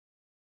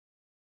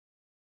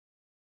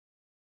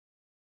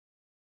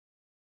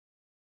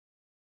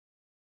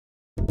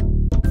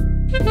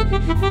Hello,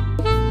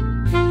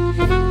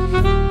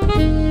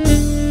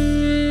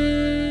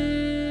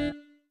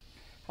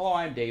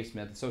 I'm Dave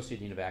Smith, Associate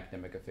Dean of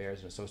Academic Affairs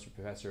and Associate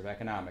Professor of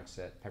Economics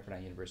at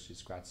Pepperdine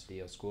University's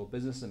Graziadio School of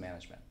Business and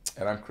Management.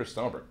 And I'm Chris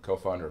Thornberg,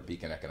 co-founder of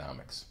Beacon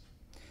Economics.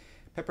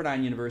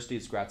 Pepperdine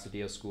University's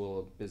Graziadio School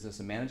of Business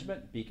and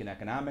Management, Beacon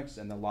Economics,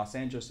 and the Los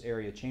Angeles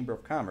Area Chamber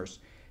of Commerce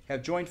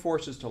have joined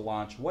forces to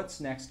launch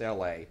What's Next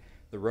LA,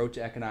 the Road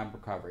to Economic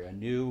Recovery, a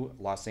new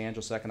Los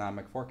Angeles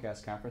Economic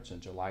Forecast Conference on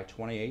July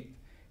 28th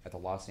at the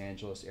Los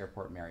Angeles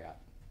Airport Marriott.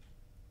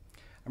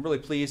 I'm really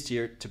pleased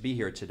to be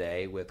here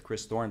today with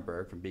Chris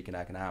Thornberg from Beacon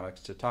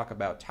Economics to talk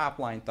about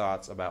top-line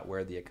thoughts about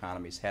where the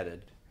economy is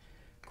headed.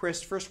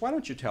 Chris, first, why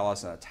don't you tell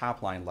us on a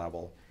top-line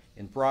level,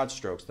 in broad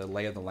strokes, the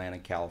lay of the land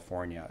in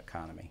California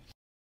economy?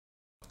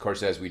 Of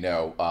course, as we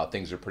know,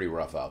 things are pretty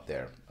rough out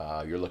there.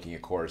 You're looking,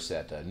 of course,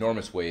 at an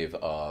enormous wave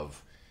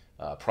of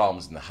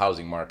problems in the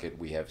housing market.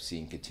 We have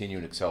seen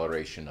continued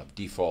acceleration of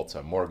defaults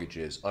on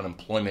mortgages.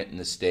 Unemployment in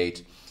the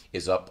state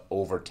is up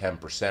over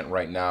 10%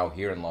 right now.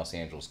 Here in Los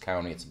Angeles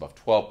County, it's above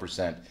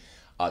 12%.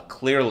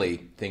 Clearly,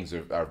 things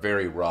are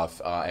very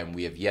rough, and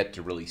we have yet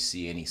to really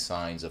see any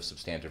signs of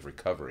substantive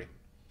recovery.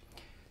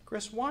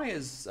 Chris, why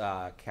is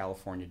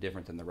California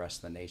different than the rest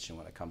of the nation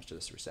when it comes to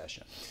this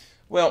recession?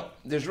 Well,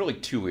 there's really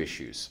two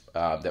issues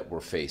that we're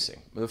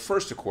facing. The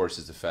first, of course,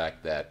 is the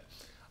fact that,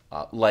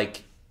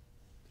 like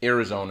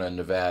Arizona,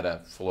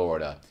 Nevada,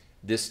 Florida,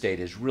 this state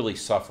has really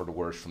suffered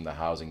worse from the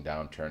housing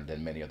downturn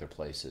than many other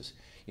places.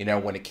 You know,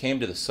 when it came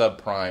to the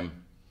subprime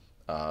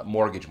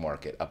mortgage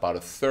market, about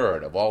a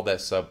third of all that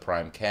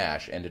subprime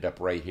cash ended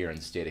up right here in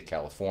the state of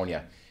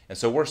California. And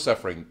so we're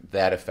suffering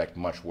that effect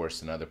much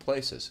worse than other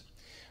places.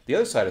 The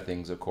other side of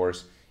things, of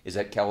course, is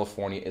that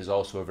California is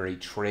also a very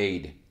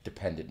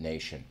trade-dependent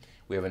nation.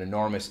 We have an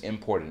enormous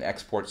import and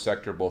export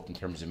sector, both in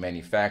terms of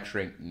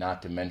manufacturing,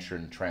 not to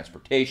mention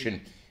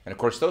transportation. And of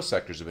course, those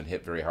sectors have been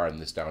hit very hard in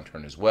this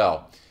downturn as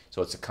well.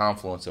 So it's a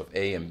confluence of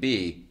A and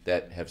B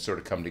that have sort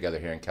of come together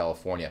here in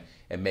California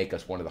and make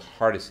us one of the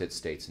hardest hit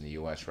states in the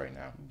U.S. right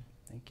now.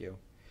 Thank you.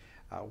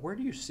 Where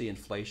do you see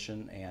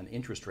inflation and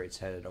interest rates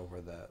headed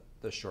over the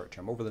short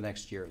term, over the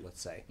next year,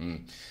 let's say?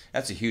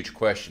 That's a huge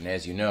question.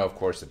 As you know, of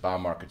course, the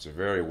bond markets are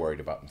very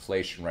worried about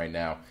inflation right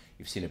now.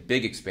 You've seen a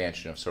big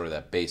expansion of sort of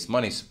that base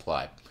money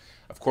supply.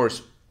 Of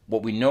course,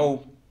 what we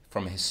know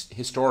from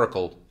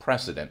historical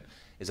precedent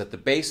is that the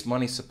base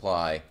money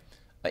supply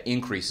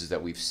increases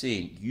that we've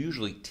seen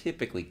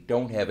typically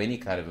don't have any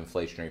kind of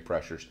inflationary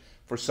pressures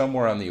for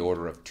somewhere on the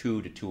order of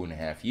 2 to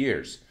 2.5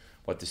 years.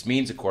 What this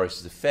means, of course,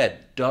 is the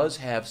Fed does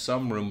have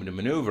some room to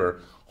maneuver,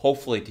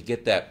 hopefully to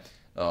get that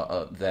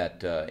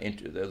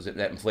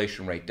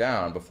inflation rate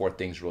down before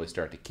things really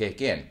start to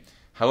kick in.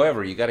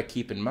 However, you got to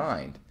keep in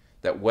mind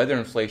that whether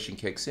inflation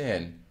kicks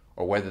in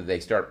or whether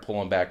they start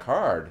pulling back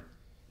hard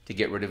to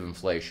get rid of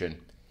inflation,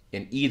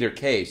 in either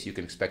case, you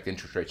can expect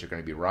interest rates are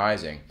going to be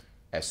rising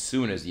as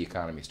soon as the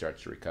economy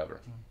starts to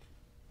recover.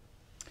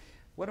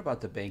 What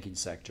about the banking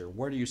sector?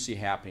 What do you see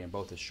happening in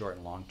both the short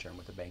and long term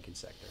with the banking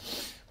sector?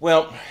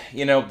 Well,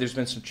 you know, there's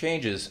been some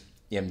changes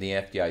in the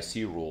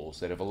FDIC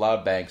rules that have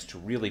allowed banks to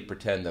really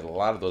pretend that a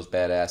lot of those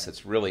bad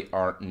assets really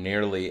aren't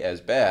nearly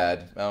as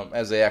bad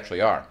as they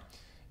actually are.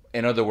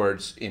 In other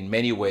words, in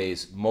many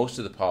ways, most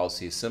of the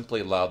policy has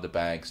simply allowed the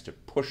banks to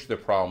push their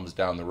problems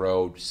down the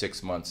road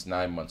 6 months,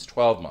 9 months,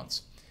 12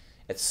 months.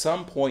 At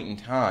some point in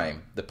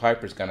time, the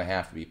piper's going to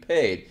have to be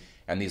paid,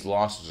 and these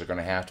losses are going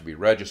to have to be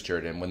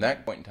registered. And when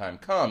that point in time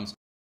comes,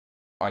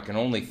 I can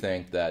only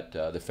think that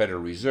the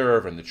Federal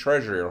Reserve and the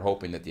Treasury are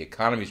hoping that the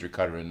economy's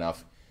recovered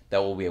enough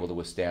that we'll be able to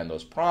withstand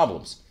those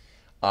problems.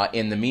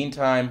 In the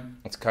meantime,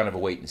 it's kind of a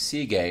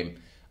wait-and-see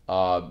game.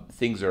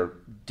 Things are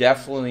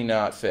definitely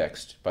not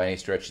fixed by any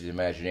stretch of the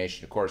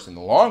imagination. Of course, in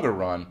the longer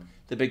run,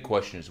 the big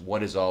question is,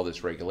 what is all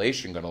this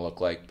regulation going to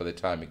look like by the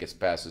time it gets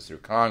passed through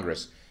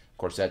Congress? Of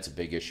course, that's a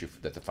big issue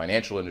that the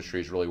financial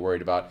industry is really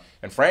worried about,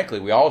 and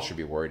frankly, we all should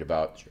be worried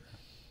about. Sure.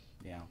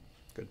 Yeah,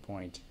 good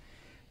point.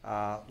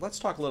 Let's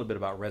talk a little bit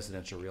about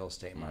residential real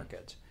estate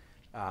market.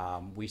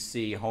 We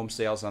see home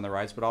sales on the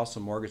rise, but also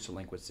mortgage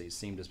delinquencies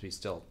seem to be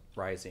still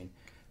rising.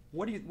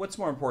 What's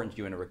more important to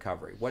you in a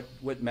recovery?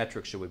 What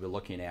metrics should we be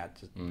looking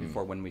at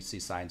before when we see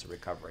signs of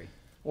recovery?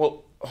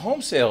 Well,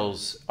 home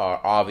sales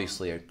are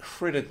obviously a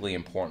critically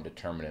important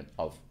determinant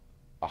of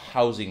a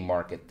housing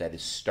market that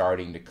is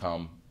starting to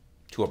come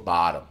to a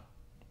bottom,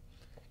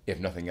 if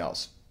nothing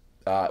else.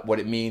 What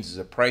it means is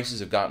that prices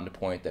have gotten to a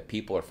point that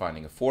people are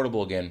finding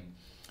affordable again.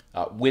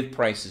 With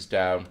prices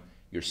down,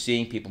 you're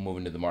seeing people move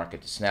into the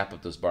market to snap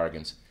up those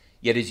bargains.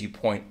 Yet, as you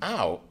point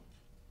out,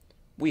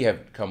 we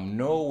have come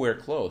nowhere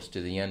close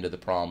to the end of the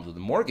problems with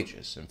the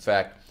mortgages. In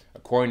fact,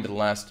 according to the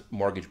last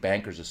Mortgage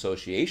Bankers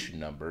Association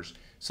numbers,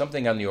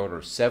 something on the order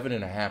of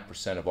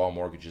 7.5% of all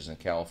mortgages in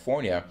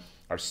California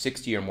are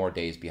 60 or more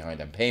days behind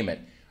on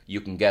payment. You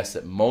can guess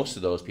that most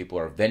of those people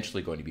are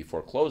eventually going to be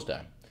foreclosed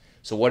on.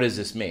 So what does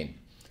this mean?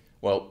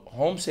 Well,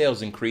 home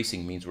sales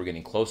increasing means we're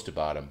getting close to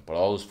bottom, but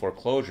all those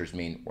foreclosures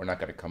mean we're not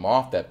going to come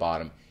off that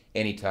bottom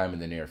anytime in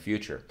the near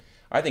future.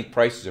 I think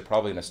prices are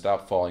probably going to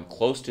stop falling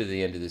close to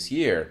the end of this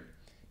year,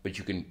 but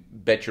you can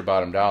bet your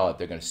bottom dollar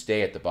they're going to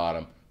stay at the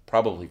bottom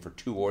probably for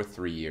 2 or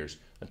 3 years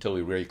until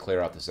we really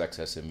clear out this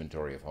excess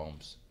inventory of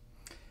homes.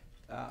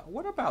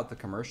 What about the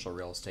commercial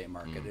real estate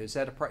market? Is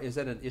that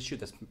an issue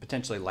that's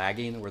potentially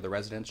lagging where the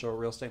residential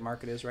real estate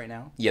market is right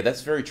now? Yeah,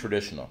 that's very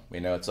traditional.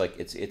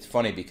 It's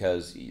funny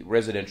because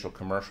residential,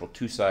 commercial,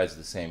 two sides of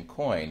the same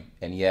coin,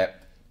 and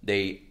yet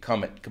they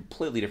come at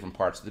completely different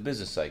parts of the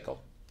business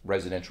cycle.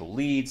 Residential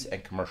leads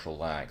and commercial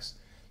lags.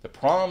 The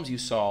problems you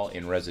saw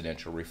in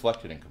residential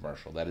reflected in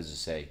commercial. That is to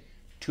say,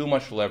 too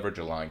much leverage,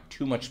 allowing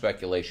too much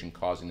speculation,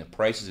 causing the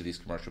prices of these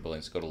commercial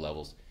buildings to go to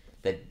levels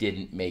that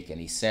didn't make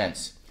any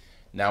sense.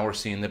 Now we're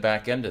seeing the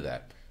back end of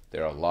that.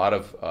 There are a lot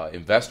of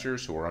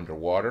investors who are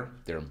underwater.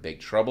 They're in big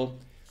trouble.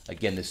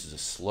 Again, this is a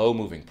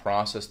slow-moving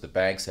process. The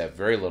banks have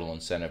very little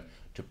incentive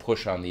to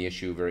push on the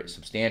issue very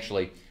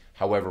substantially.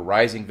 However,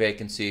 rising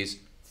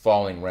vacancies,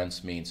 falling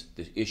rents means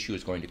the issue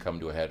is going to come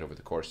to a head over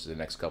the course of the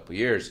next couple of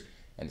years,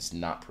 and it's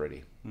not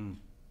pretty.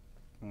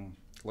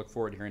 Look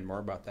forward to hearing more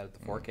about that at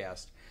the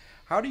forecast.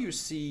 How do you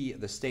see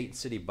the state and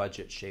city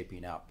budget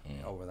shaping up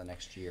over the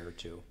next year or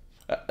two?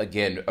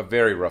 Again, a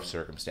very rough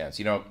circumstance.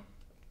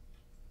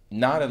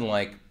 Not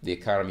unlike the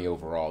economy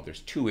overall, there's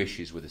two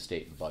issues with the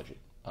state and budget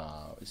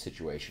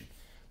situation.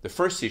 The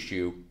first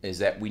issue is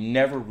that we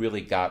never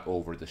really got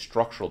over the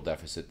structural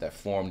deficit that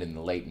formed in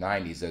the late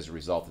 90s as a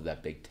result of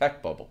that big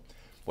tech bubble.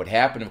 What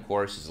happened, of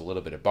course, is a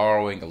little bit of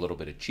borrowing, a little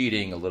bit of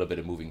cheating, a little bit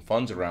of moving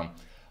funds around,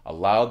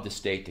 allowed the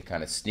state to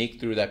kind of sneak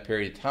through that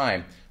period of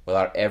time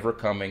without ever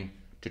coming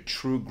to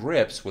true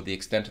grips with the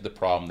extent of the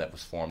problem that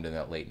was formed in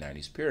that late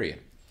 90s period.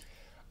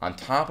 On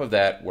top of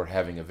that, we're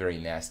having a very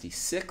nasty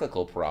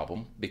cyclical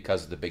problem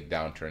because of the big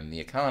downturn in the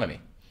economy.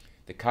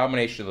 The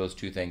combination of those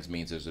two things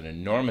means there's an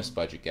enormous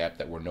budget gap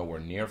that we're nowhere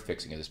near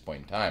fixing at this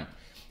point in time.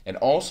 And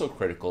also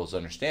critical is to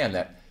understand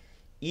that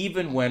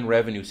even when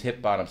revenues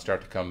hit bottom,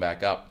 start to come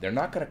back up, they're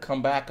not going to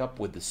come back up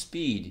with the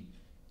speed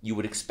you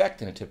would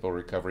expect in a typical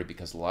recovery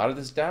because a lot of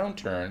this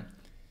downturn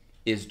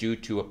is due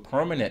to a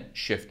permanent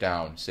shift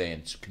down, say,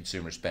 in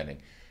consumer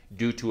spending,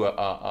 due to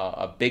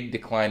a big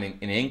decline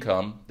in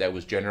income that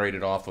was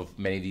generated off of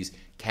many of these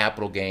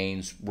capital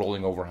gains,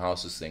 rolling over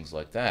houses, things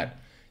like that.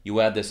 You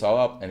add this all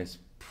up, and it's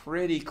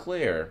pretty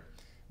clear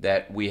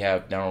that we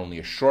have not only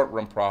a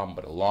short-run problem,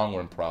 but a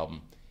long-run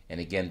problem. And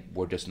again,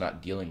 we're just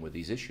not dealing with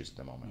these issues at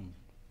the moment.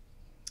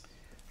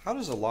 How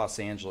does the Los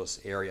Angeles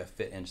area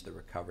fit into the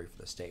recovery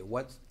for the state?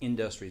 What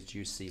industries do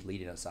you see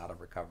leading us out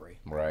of recovery?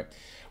 Right.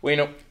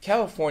 Well,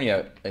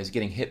 California is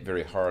getting hit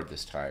very hard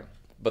this time.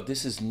 But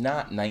this is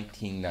not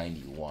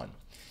 1991.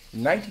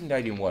 In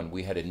 1991,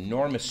 we had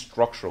enormous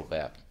structural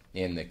gap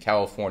in the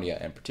California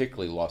and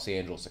particularly Los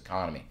Angeles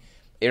economy.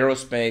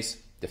 Aerospace,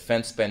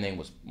 defense spending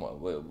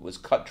was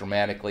cut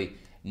dramatically,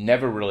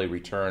 never really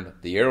returned.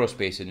 The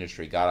aerospace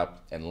industry got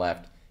up and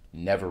left,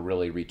 never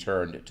really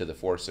returned to the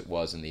force it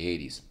was in the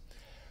 80s.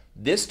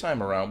 This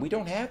time around, we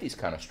don't have these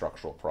kind of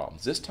structural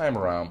problems. This time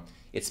around,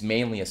 it's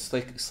mainly a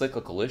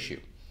cyclical issue.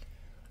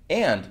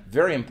 And,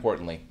 very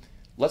importantly,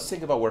 let's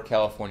think about where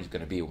California is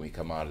going to be when we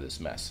come out of this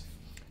mess.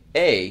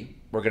 We're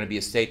going to be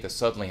a state that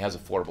suddenly has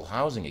affordable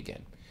housing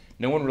again.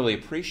 No one really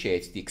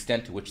appreciates the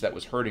extent to which that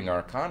was hurting our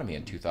economy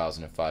in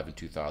 2005 and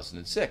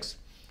 2006.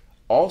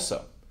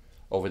 Also,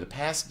 over the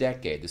past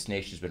decade, this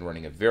nation has been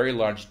running a very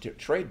large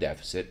trade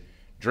deficit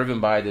driven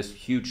by this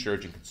huge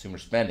surge in consumer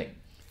spending.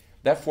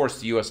 That forced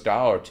the U.S.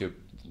 dollar to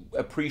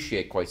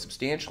appreciate quite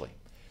substantially.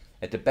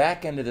 At the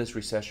back end of this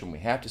recession, we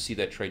have to see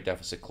that trade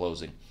deficit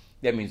closing.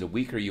 That means a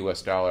weaker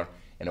U.S. dollar.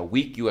 And a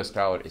weak U.S.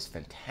 dollar is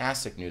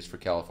fantastic news for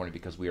California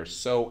because we are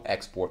so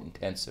export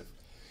intensive.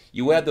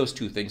 You add those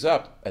two things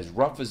up, as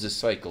rough as this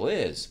cycle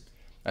is,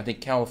 I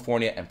think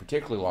California and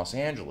particularly Los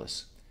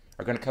Angeles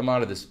are going to come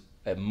out of this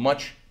a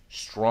much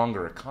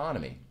stronger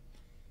economy.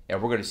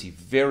 And we're going to see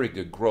very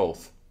good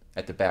growth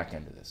at the back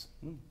end of this.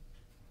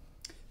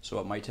 So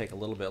it might take a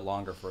little bit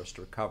longer for us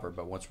to recover,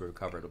 but once we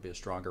recover, it'll be a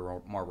stronger,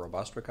 more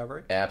robust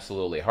recovery?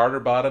 Absolutely. Harder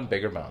bottom,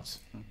 bigger bounce.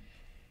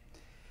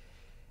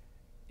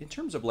 In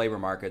terms of labor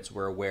markets,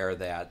 we're aware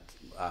that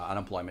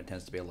unemployment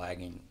tends to be a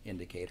lagging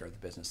indicator of the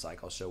business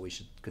cycle, so we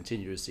should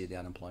continue to see the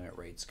unemployment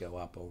rates go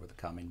up over the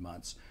coming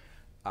months.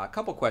 A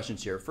couple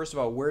questions here. First of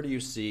all, where do you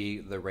see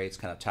the rates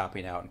kind of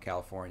topping out in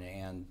California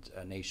and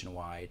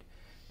nationwide?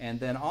 And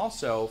then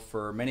also,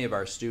 for many of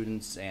our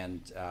students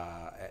and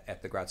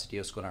at the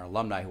Graziadio School and our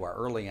alumni who are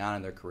early on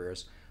in their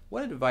careers,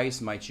 what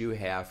advice might you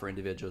have for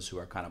individuals who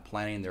are kind of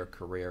planning their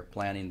career,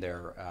 planning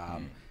their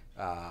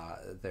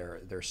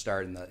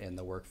start in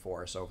the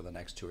workforce over the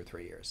next 2 or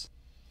 3 years?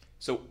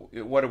 So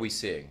what are we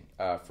seeing?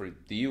 For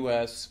the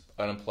U.S.,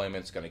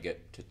 unemployment is going to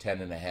get to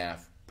 10.5%,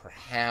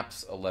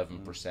 perhaps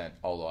 11%,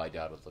 although I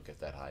doubt it'll get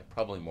that high,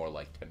 probably more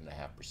like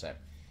 10.5%.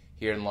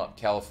 Here in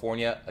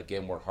California,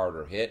 again, we're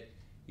harder hit.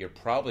 You're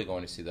probably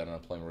going to see that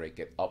unemployment rate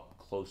get up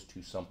close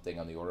to something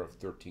on the order of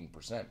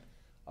 13%.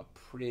 A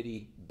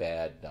pretty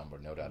bad number,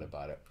 no doubt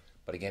about it.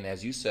 But again,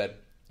 as you said,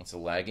 it's a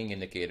lagging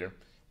indicator.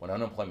 When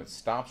unemployment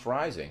stops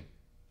rising,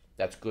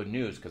 that's good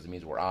news because it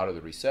means we're out of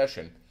the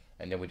recession.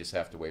 and then we just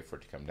have to wait for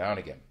it to come down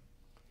again.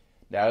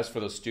 Now, as for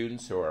those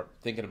students who are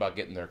thinking about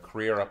getting their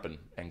career up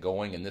and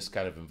going in this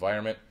kind of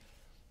environment,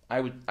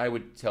 I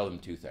would tell them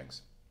two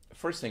things. The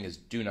first thing is,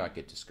 do not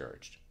get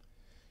discouraged.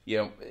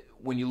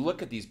 When you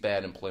look at these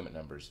bad employment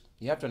numbers,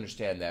 you have to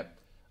understand that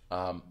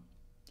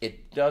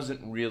it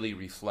doesn't really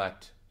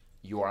reflect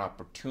your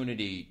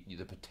opportunity,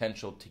 the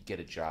potential to get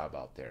a job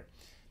out there.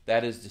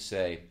 That is to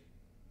say,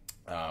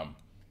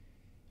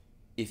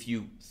 if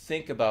you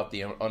think about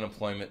the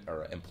unemployment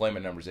or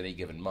employment numbers any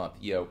given month,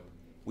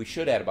 we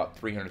should add about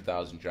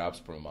 300,000 jobs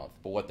per month.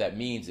 But what that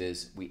means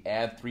is we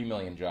add 3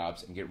 million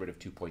jobs and get rid of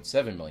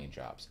 2.7 million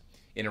jobs.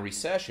 In a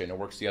recession, it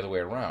works the other way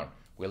around.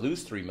 We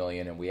lose 3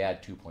 million and we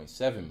add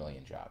 2.7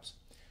 million jobs.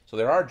 So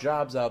there are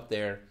jobs out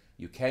there.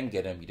 You can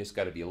get them. You just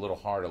got to be a little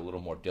hard, a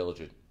little more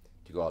diligent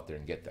to go out there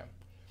and get them.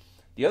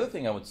 The other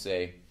thing I would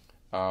say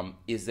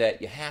is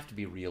that you have to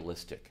be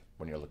realistic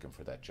when you're looking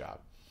for that job.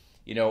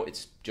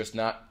 It's just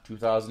not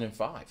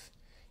 2005.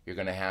 You're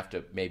going to have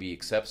to maybe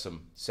accept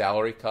some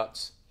salary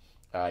cuts.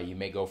 You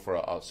may go for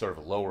a sort of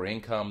a lower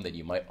income than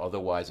you might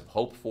otherwise have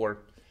hoped for.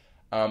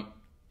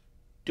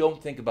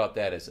 Don't think about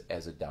that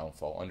as a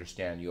downfall.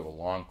 Understand you have a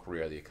long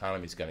career, the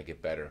economy is going to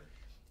get better,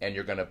 and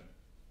you're going to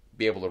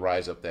be able to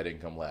rise up that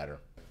income ladder.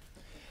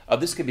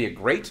 This could be a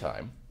great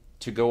time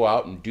to go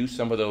out and do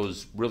some of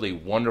those really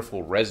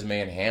wonderful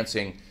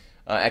resume-enhancing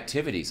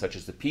activities, such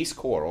as the Peace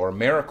Corps or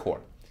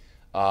AmeriCorps.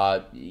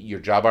 Your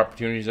job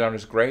opportunities aren't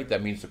as great.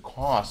 That means the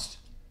cost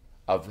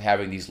of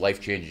having these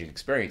life-changing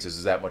experiences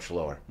is that much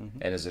lower. Mm-hmm.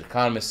 And as an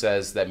economist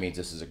says, that means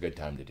this is a good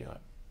time to do it.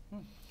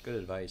 Good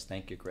advice.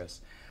 Thank you,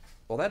 Chris.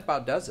 Well, that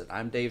about does it.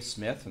 I'm Dave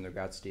Smith from the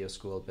Graziadio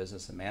School of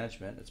Business and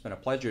Management. It's been a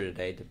pleasure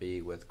today to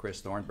be with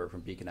Chris Thornberg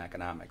from Beacon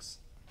Economics.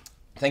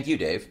 Thank you,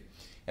 Dave.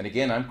 And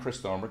again, I'm Chris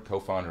Thornberg,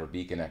 co-founder of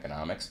Beacon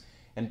Economics.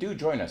 And do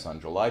join us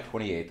on July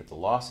 28th at the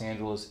Los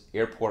Angeles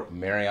Airport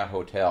Marriott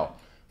Hotel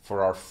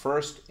for our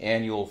first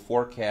annual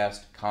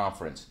Forecast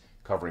Conference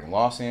covering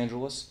Los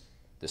Angeles,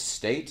 the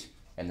state,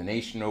 and the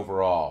nation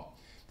overall.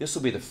 This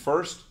will be the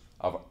first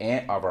of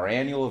our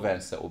annual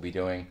events that we'll be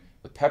doing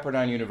with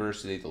Pepperdine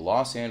University, the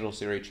Los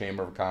Angeles Area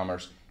Chamber of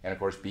Commerce, and of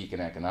course Beacon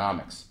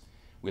Economics.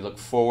 We look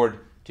forward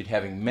to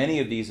having many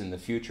of these in the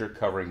future,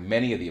 covering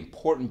many of the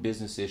important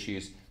business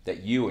issues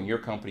that you and your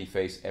company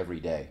face every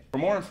day. For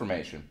more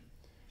information,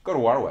 go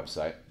to our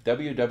website,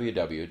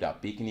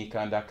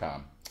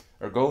 www.beaconecon.com,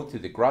 or go to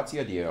the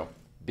Graziadio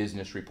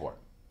Business Report.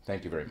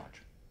 Thank you very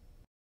much.